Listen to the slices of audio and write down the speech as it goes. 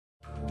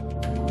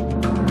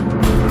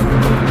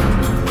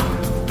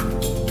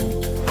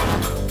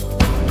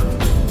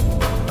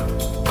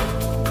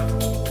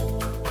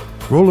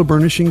Roller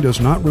burnishing does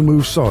not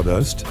remove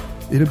sawdust.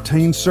 It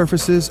obtains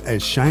surfaces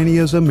as shiny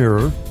as a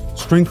mirror,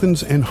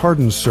 strengthens and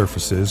hardens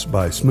surfaces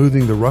by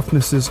smoothing the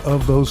roughnesses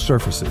of those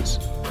surfaces.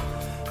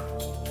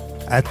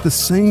 At the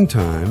same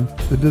time,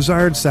 the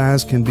desired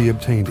size can be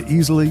obtained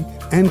easily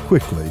and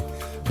quickly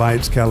by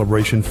its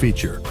calibration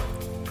feature.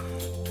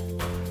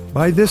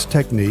 By this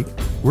technique,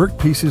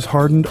 workpieces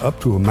hardened up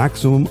to a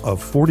maximum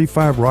of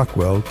 45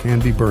 Rockwell can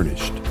be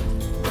burnished.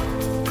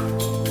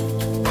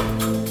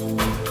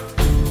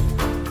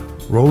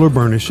 Roller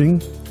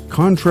burnishing,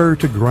 contrary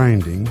to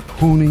grinding,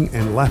 honing,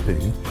 and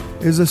lapping,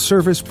 is a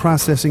surface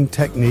processing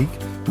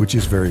technique which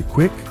is very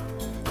quick,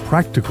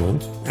 practical,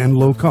 and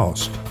low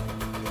cost.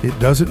 It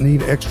doesn't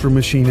need extra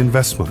machine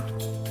investment.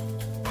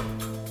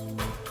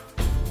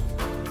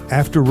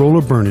 After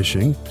roller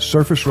burnishing,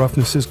 surface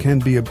roughnesses can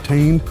be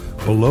obtained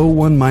below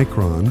 1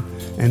 micron,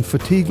 and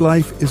fatigue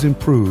life is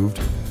improved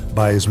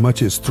by as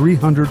much as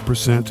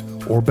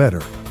 300% or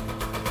better.